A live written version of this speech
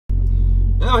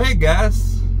Oh, hey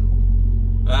guys.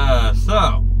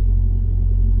 So,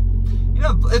 you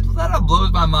know, that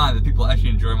blows my mind that people actually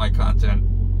enjoy my content.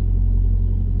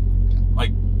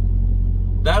 Like,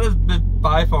 that has been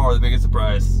by far the biggest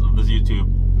surprise of this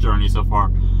YouTube journey so far.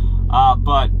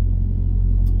 But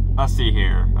let's see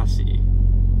here. Let's see.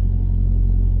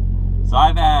 So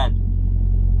I've had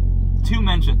two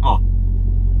mentions. Well,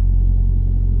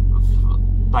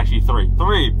 actually three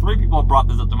people have brought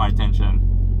this up to my attention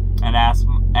and asked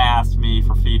me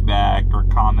for feedback or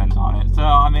comments on it. So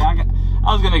I mean, I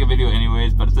was gonna make a video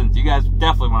anyways, but since you guys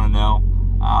definitely want to know,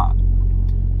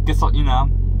 guess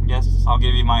I'll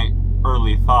give you my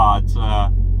early thoughts. I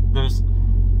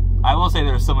will say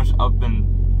there's so much up in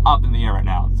the air right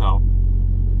now. So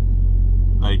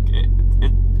like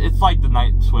it's like the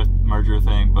Knight-Swift merger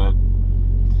thing, but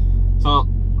so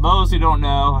those who don't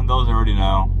know and those who already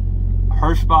know,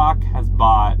 Hirschbach has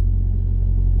bought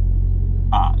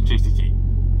JCT,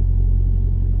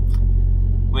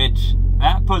 which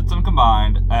that puts them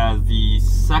combined as the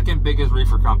second biggest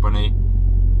reefer company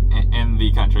in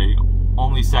the country,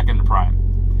 only second to Prime.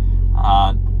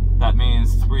 That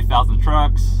means 3,000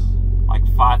 trucks, like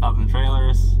 5,000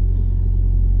 trailers.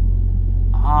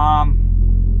 I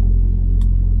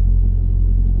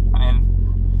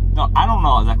mean, no, I don't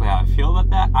know exactly how I feel about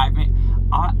that. I mean,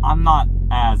 I'm not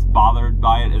as bothered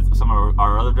by it as some of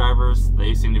our other drivers.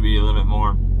 They seem to be a little bit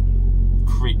more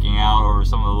freaking out over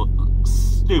some of the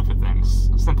stupid things,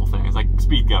 simple things like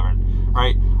speed govern,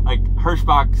 right? Like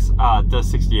Hirschbach does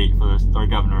 68 for our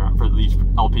governor for each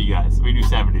LP guys. We do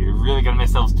 70. You're really gonna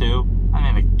miss those too? I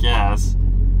mean, I guess,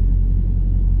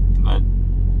 but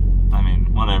I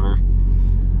mean, whatever.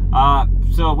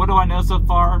 So what do I know so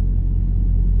far?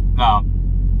 No,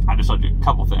 I just told you a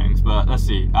couple things, but let's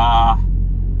see.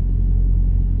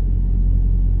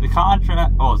 The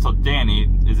contract. Oh, so Danny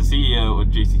is the CEO of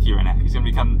JCT right now. He's gonna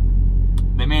become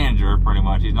the manager, pretty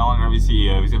much. He's no longer gonna be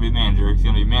CEO. He's gonna be the manager. He's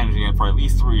gonna be managing it for at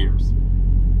least 3 years.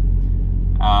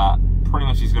 Pretty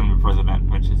much, he's gonna be president,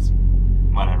 which is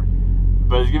whatever.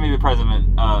 But he's gonna be the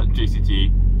president of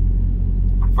JCT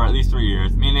for at least 3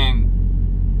 years, meaning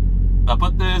I'll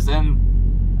put this in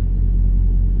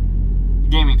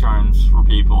gaming terms for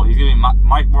people. He's gonna be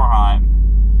Mike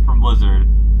Morheim from Blizzard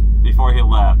before he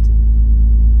left.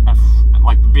 And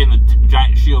like being the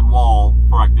giant shield wall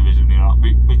for Activision, you know,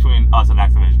 between us and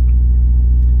Activision.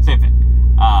 Same thing.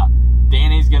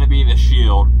 Danny's gonna be the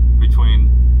shield between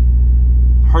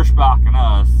Hirschbach and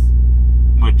us,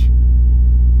 which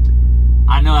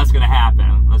I know that's gonna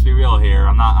happen. Let's be real here.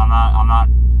 I'm not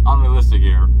unrealistic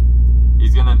here.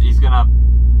 He's gonna.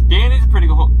 Danny's a pretty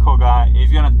cool guy.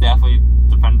 He's gonna definitely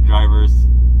defend the drivers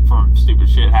from stupid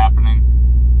shit happening.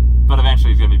 But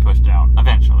eventually he's gonna be pushed down.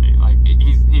 Eventually, like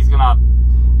he's gonna,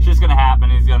 shit's gonna happen.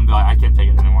 He's gonna be like, I can't take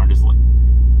it anymore, just leave.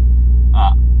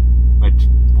 Which,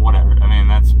 whatever. I mean,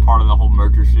 that's part of the whole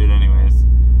merger shit, anyways.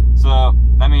 So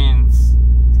that means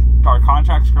our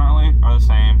contracts currently are the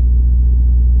same.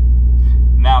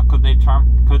 Now, could they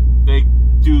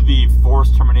do the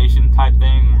forced termination type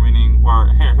thing, meaning, or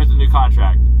here's a new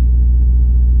contract,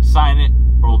 sign it,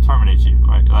 or we'll terminate you,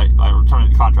 right? Like we'll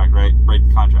terminate the contract, right? Break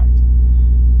the contract.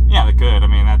 Yeah, they could. I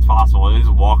mean, that's possible. It is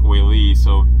a walkaway lease,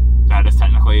 so that is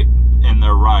technically in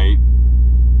their right.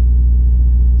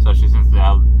 Especially since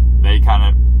now they kind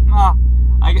of,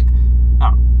 I don't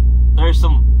know. There's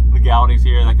some legalities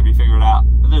here that could be figured out,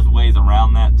 but there's ways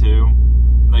around that too.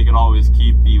 They could always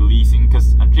keep the leasing,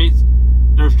 because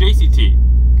there's JCT,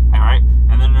 alright?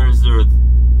 And then there's their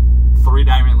 3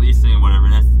 Diamond Leasing and whatever,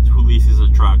 and that's who leases the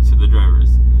trucks to the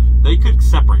drivers. They could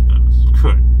separate those.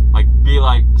 Could. Like, be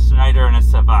like Snyder and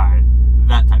SFI,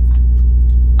 that type of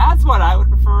thing. That's what I would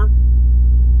prefer.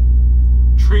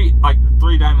 Treat, like, the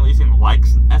 3 Diamond Leasing like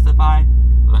SFI.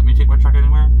 Let me take my truck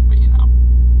anywhere, but you know.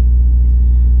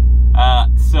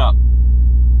 So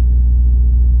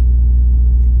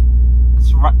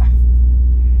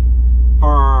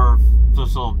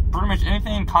so pretty much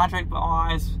anything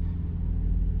contract-wise,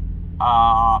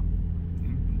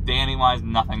 Danny-wise,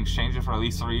 nothing's changing for at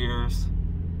least 3 years.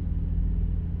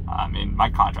 I mean, my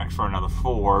contract's for another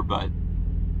 4, but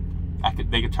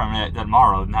they could terminate it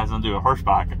tomorrow, and it has nothing to do with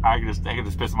Hirschbach. I could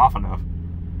just piss them off enough,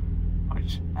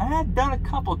 which I had done a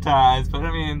couple times. But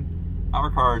I mean, I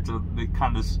work hard to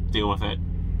kind of just deal with it.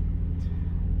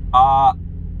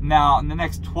 Now in the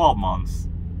next 12 months,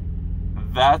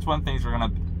 that's when things are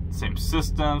gonna same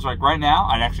systems. Like right now,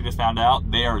 I actually just found out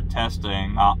they are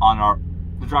testing on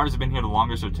the drivers have been here the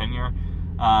longest, their tenure.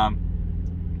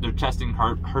 They're testing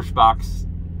Hirschbach's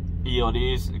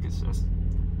ELDs,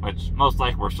 which most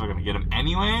likely we're still going to get them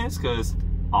anyways, because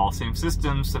all same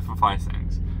systems simplify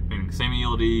things. Meaning same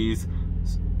ELDs,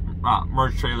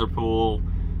 merge trailer pool.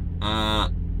 I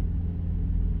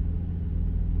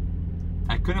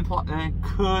could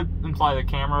imply the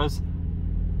cameras.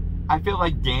 I feel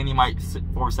like Danny might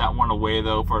force that one away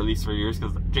though for at least 3 years,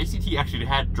 because JCT actually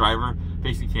had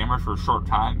driver-facing cameras for a short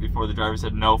time before the driver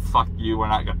said, "No, fuck you, we're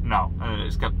not gonna." No, and it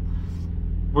just kept.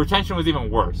 Retention was even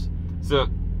worse. So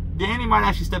Danny might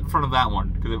actually step in front of that one,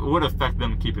 because it would affect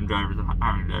them keeping drivers and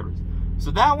hiring drivers. So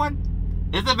that one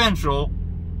is eventual,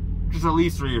 just at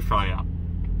least 3 years probably out.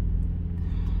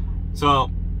 So,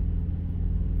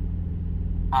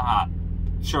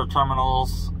 short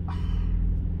terminals.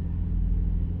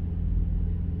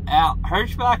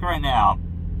 Hirschbach right now,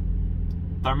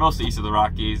 they're mostly east of the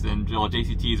Rockies, and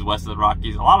JCT is west of the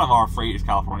Rockies. A lot of our freight is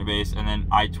California based, and then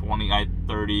I-20,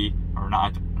 I-30, or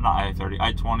not I-30,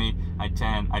 I-20,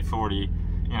 I-10, I-40,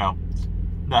 you know,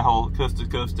 that whole coast to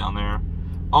coast down there.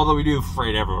 Although we do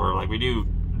freight everywhere, like we do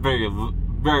very,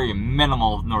 very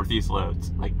minimal northeast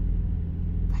loads, like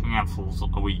handfuls a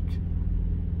week,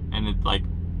 and it's like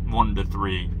 1 to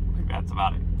 3, like that's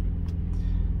about it.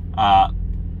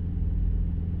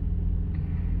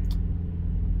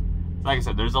 Like I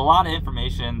said, there's a lot of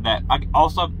information that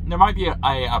there might be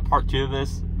a part 2 of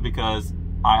this, because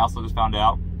I also just found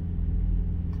out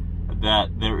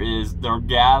that they're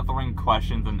gathering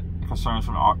questions and concerns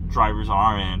from our drivers on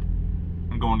our end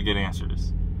and going to get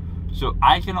answers. So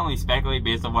I can only speculate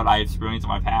based on what I experienced in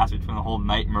my past between the whole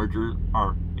Knight merger,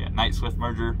 or Knight Swift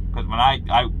merger. Because when I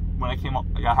got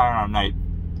hired on Knight,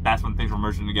 that's when things were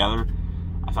merging together.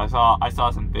 So I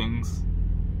saw some things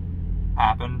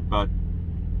happen, but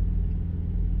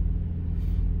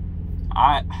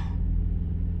I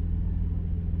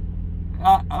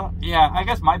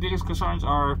guess my biggest concerns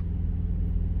are,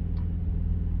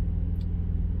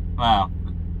 well,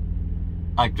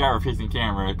 like driver-facing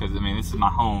camera, because I mean this is my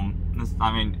home.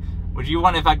 Would you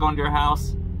want if I go into your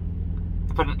house,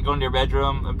 go into your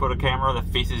bedroom and put a camera that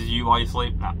faces you while you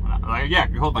sleep? No. Like, yeah,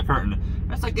 you hold my curtain.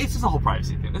 It's just a whole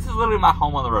privacy thing. This is literally my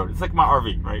home on the road. It's like my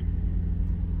RV, right?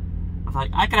 It's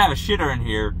like I could have a shitter in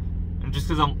here. And just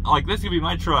because I'm like, this could be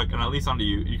my truck, and at least onto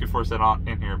you could force that on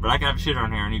in here. But I could have a shitter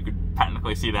in here, and you could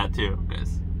technically see that too.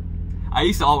 Because I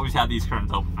used to always have these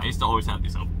curtains open.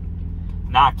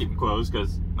 Now I keep them closed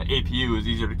because my APU is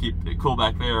easier to keep it cool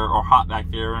back there or hot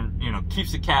back there, and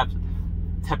keeps the cab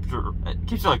temperature. It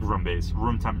keeps it like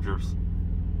room temperatures.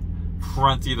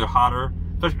 Front's either hotter,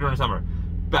 especially during the summer.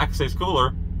 Back stays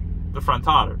cooler. The front's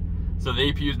hotter. So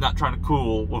the APU is not trying to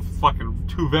cool with fucking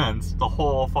 2 vents the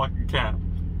whole fucking cab.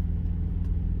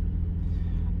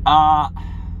 I'm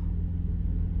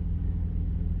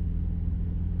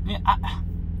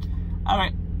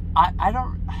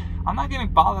not getting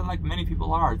bothered like many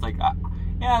people are. It's like,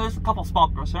 there's a couple small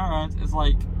concerns. It's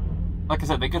like I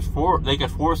said, they could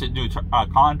force it to do a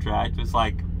contract. It's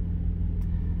like,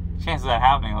 chances of that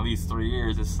happening at least 3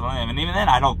 years is slim. And even then,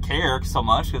 I don't care so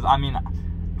much, because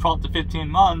 12 to 15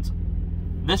 months,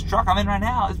 this truck I'm in right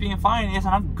now is being financed,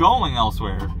 and I'm going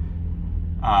elsewhere.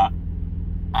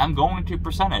 I'm going to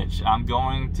percentage. I'm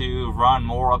going to run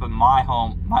more up in my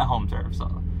home turf.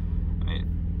 So,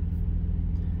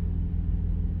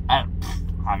 I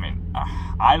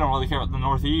don't really care about the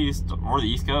Northeast or the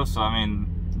East Coast. So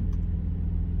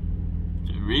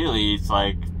really, it's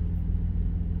like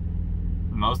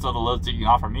most of the loads that you can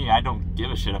offer me, I don't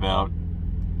give a shit about.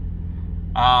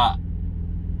 I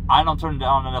don't turn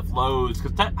down enough loads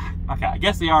because I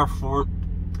guess they are for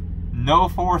no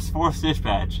forced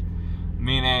dispatch.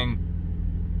 Meaning,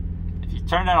 if you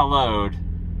turn down a load,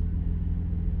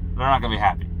 they're not going to be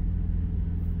happy.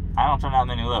 I don't turn down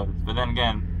many loads. But then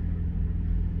again,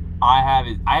 I have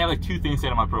like 2 things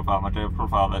set on my profile, my driver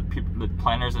profile, that the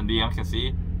planners and DMs can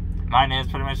see. Mine is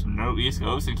pretty much no East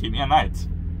Coast and keep me on nights.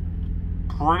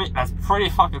 That's pretty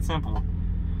fucking simple.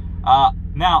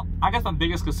 Now, I guess my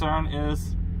biggest concern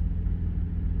is,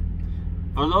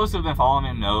 for those who have been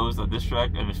following me knows that this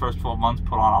truck in its first 12 months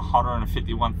put on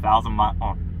 151,000 miles.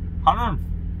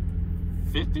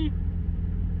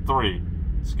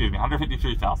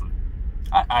 153,000.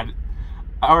 I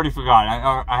already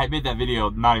forgot. I had made that video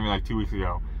not even like 2 weeks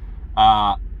ago,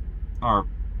 or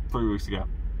 3 weeks ago.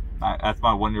 That's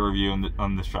my 1-year review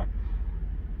on this truck.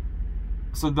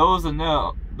 So those that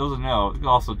know.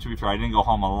 Also, to be fair, I didn't go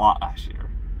home a lot last year,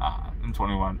 in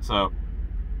 21. So,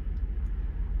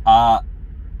 my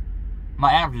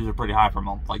averages are pretty high per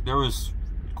month. Like, there was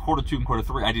Q2 and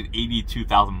Q3, I did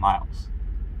 82,000 miles.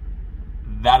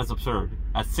 That is absurd.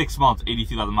 That's 6 months,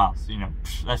 82,000 miles.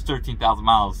 That's 13,000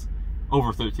 miles,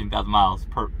 over 13,000 miles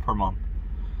per month.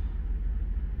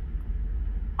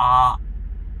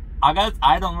 I guess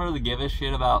I don't really give a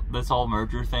shit about this whole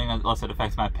merger thing unless it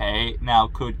affects my pay. Now,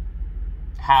 could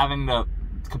having to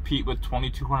compete with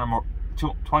 2,200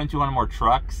 more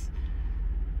trucks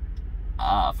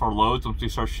for loads once we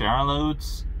start sharing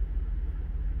loads.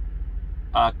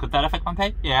 Could that affect my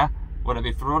pay? Yeah. Would I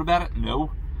be thrilled about it?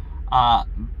 No.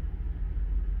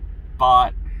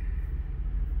 But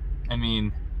I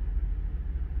mean,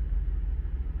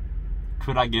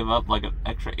 could I give up like an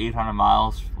extra 800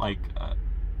 miles? Like,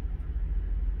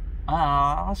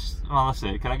 let's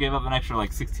see. Could I give up an extra like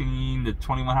 1,600 to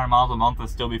 2,100 miles a month and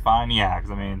still be fine? Yeah,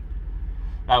 because I mean,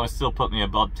 that would still put me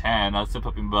above 10. That would still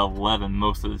put me above 11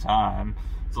 most of the time.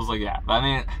 So it's like, yeah. But I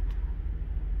mean,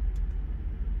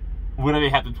 would I be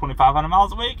happy 2,500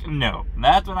 miles a week? No.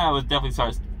 That's when I would definitely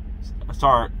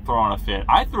start throwing a fit.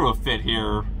 I threw a fit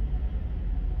here.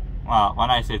 Well, when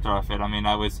I say throw a fit, I mean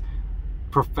I was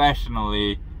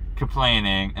professionally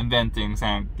complaining and venting,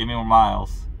 saying, "Give me more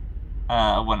miles."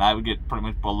 When I would get pretty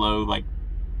much below like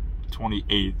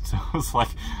 28. So it's like,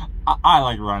 I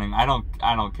like running. I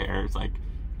don't care. It's like,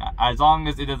 as long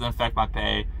as it doesn't affect my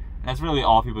pay, and that's really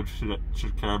all people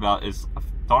should care about, is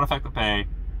don't affect the pay.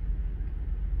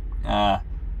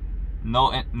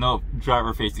 No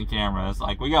driver facing cameras.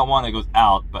 Like, we got one that goes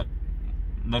out, but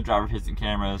no driver facing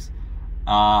cameras.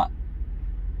 I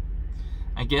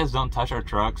guess don't touch our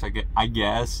trucks. I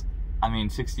guess. I mean,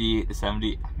 68 to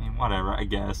 70. I mean, whatever. I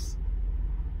guess.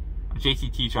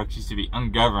 JTT trucks used to be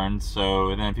ungoverned,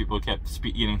 so then people kept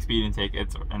getting speeding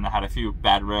tickets, and they had a few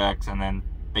bad wrecks, and then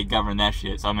they governed that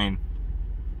shit. So I mean,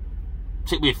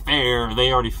 to be fair, they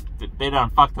done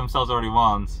fucked themselves already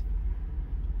once.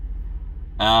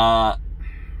 Like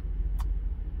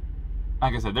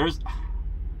I said, there's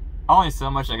only so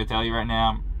much I can tell you right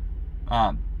now,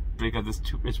 because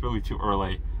it's really too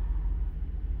early.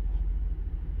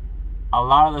 A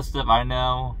lot of the stuff I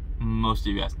know, most of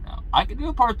you guys know. I could do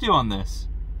a part 2 on this.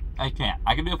 I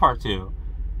can do a part 2.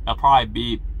 It'll probably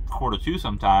be Q2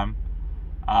 sometime.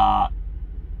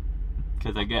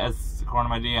 Because I guess, according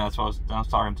to my DM, that's what I was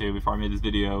talking to before I made this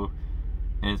video,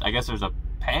 is I guess there's a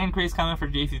pay increase coming for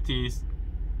JCTs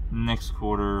next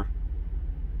quarter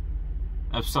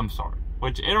of some sort.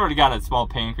 Which, it already got a small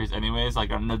pay increase anyways.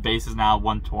 Like, the base is now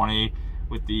 120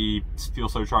 with the fuel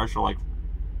surcharge. So, like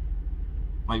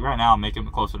right now, I'm making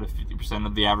closer to 50%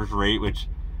 of the average rate, which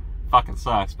fucking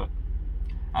sucks. But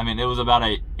I mean, it was about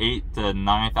a $8,000 to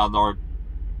 $9,000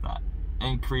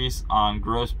 increase on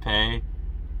gross pay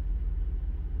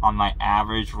on my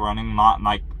average running, not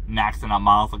like maxing out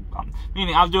miles. Like,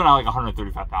 meaning I was doing like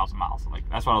 135,000 miles. Like,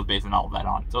 that's what I was basing all of that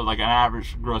on. So it was like an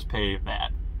average gross pay of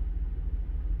that.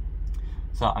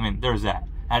 So I mean, there's that.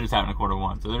 That just happened in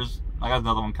Q1. So I got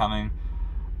another one coming.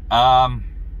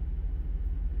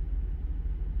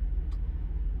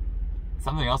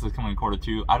 Something else is coming in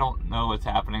Q2. I don't know what's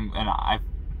happening, and I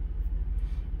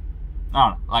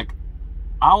don't know. Like,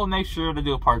 I will make sure to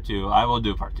do a part 2. I will do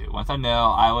a part 2. Once I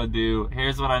know, I will do,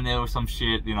 here's what I know, some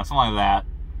shit, something like that.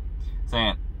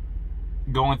 Saying,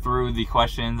 going through the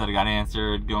questions that I got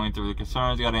answered, going through the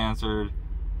concerns I got answered.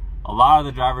 A lot of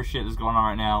the driver shit is going on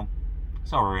right now.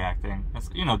 It's overreacting. It's,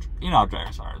 you know how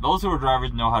drivers are. Those who are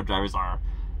drivers know how drivers are.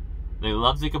 They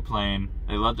love to complain.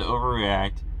 They love to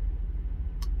overreact.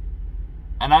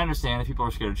 And I understand if people are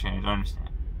scared to change. I understand.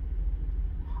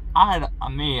 I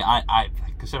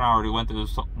considering I already went through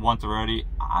this once already,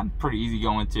 I'm pretty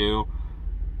easygoing too.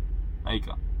 Like,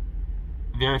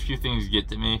 very few things get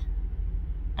to me.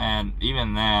 And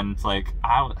even then, it's like,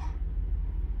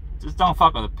 just don't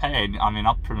fuck with the pay. I mean,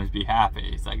 I'll pretty much be happy.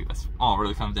 It's like, that's all it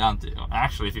really comes down to.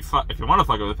 Actually, if you want to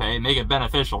fuck with the pay, make it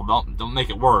beneficial. Don't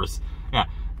make it worse. Yeah.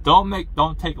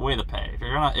 Don't take away the pay. If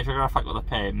you're gonna fuck with the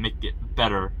pay, make it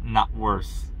better, not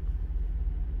worse.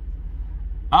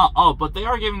 Oh, but they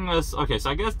are giving us, okay,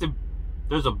 so I guess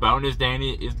there's a bonus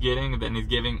Danny is getting, that he's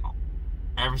giving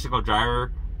every single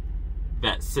driver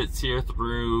that sits here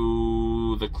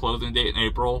through the closing date in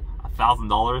April,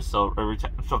 $1,000.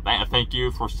 So thank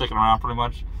you for sticking around, pretty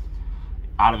much,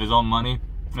 out of his own money.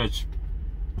 Which,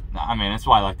 I mean, that's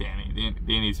why I like Danny.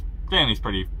 Danny's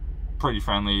pretty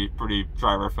friendly, pretty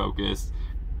driver focused.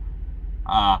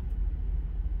 I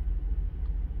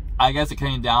guess it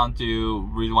came down to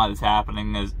reason why this is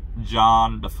happening is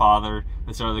John, the father,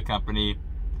 the start of the company,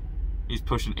 he's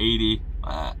pushing 80,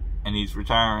 and he's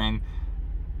retiring.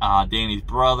 Danny's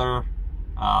brother,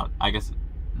 I guess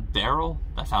Daryl,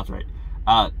 that sounds right,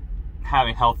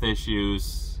 having health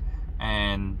issues,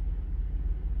 and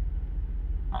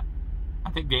I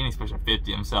think Danny's pushing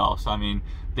 50 himself. So I mean,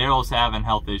 Daryl's having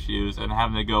health issues and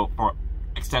having to go for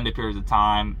extended periods of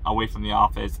time away from the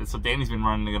office, and so Danny's been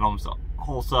running it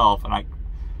whole self, and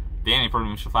Danny pretty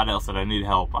much flat out said, I need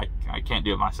help. I can't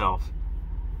do it myself.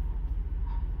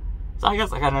 So I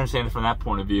guess I can understand it from that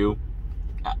point of view.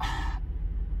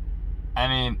 I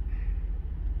mean,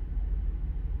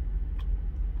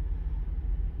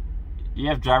 you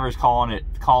have drivers calling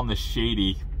this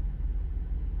shady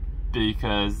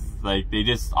because like they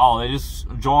just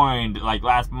joined like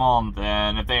last month,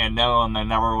 and if they had known, they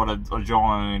never would have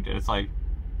joined. It's like,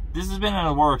 this has been in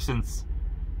the works since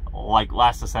like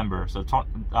last December, so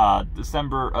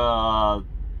December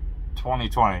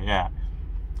 2020, yeah.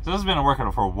 So this has been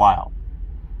working for a while.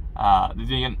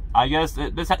 I guess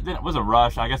it was a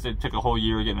rush. I guess it took a whole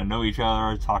year getting to know each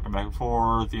other, talking back and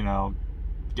forth, you know,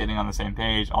 getting on the same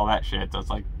page, all that shit. So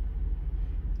it's like,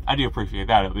 I do appreciate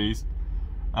that at least.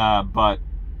 But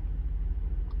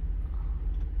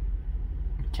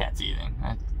cat's eating.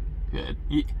 That's good.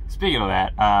 Speaking of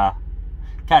that,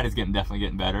 cat is definitely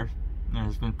getting better.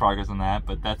 There's been progress on that,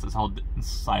 but that's this whole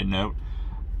side note.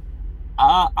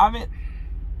 I mean,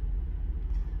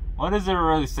 what does it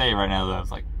really say right now though?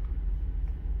 It's like,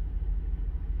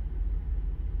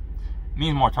 it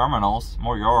means more terminals,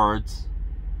 more yards.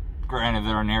 Granted,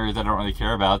 they're in areas I don't really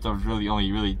care about. There's really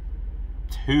only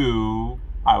two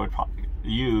I would probably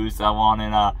use. That one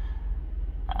in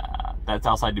that's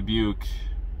outside Dubuque,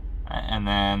 and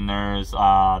then there's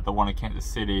the one in Kansas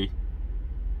City,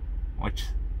 which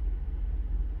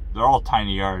they're all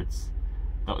tiny yards.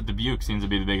 Dubuque seems to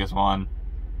be the biggest one.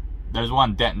 There's one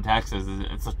in Denton, Texas.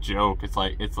 It's a joke. It's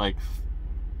cramped.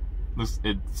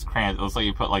 It looks like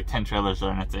you put like 10 trailers there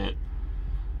and that's it.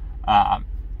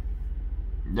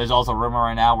 There's also a rumor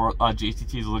right now where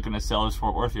JCT is looking to sell his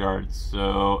Fort Worth yards.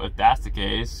 So if that's the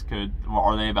case,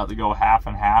 are they about to go half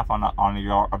and half on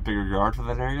a bigger yard for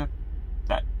that area?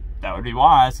 That would be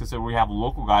wise, because we have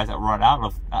local guys that run out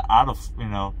of you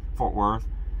know, Fort Worth.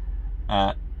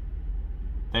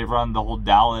 They run the whole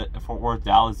Fort Worth,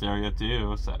 Dallas area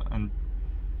too.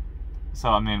 So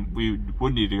I mean, we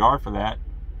would need a yard for that.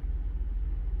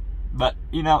 But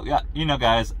you know,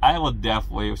 guys, I will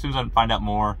definitely, as soon as I find out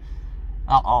more,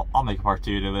 I'll make a part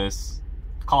 2 to this.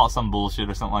 Call it some bullshit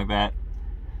or something like that.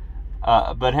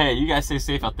 But hey, you guys stay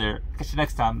safe out there. Catch you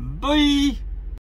next time. Bye.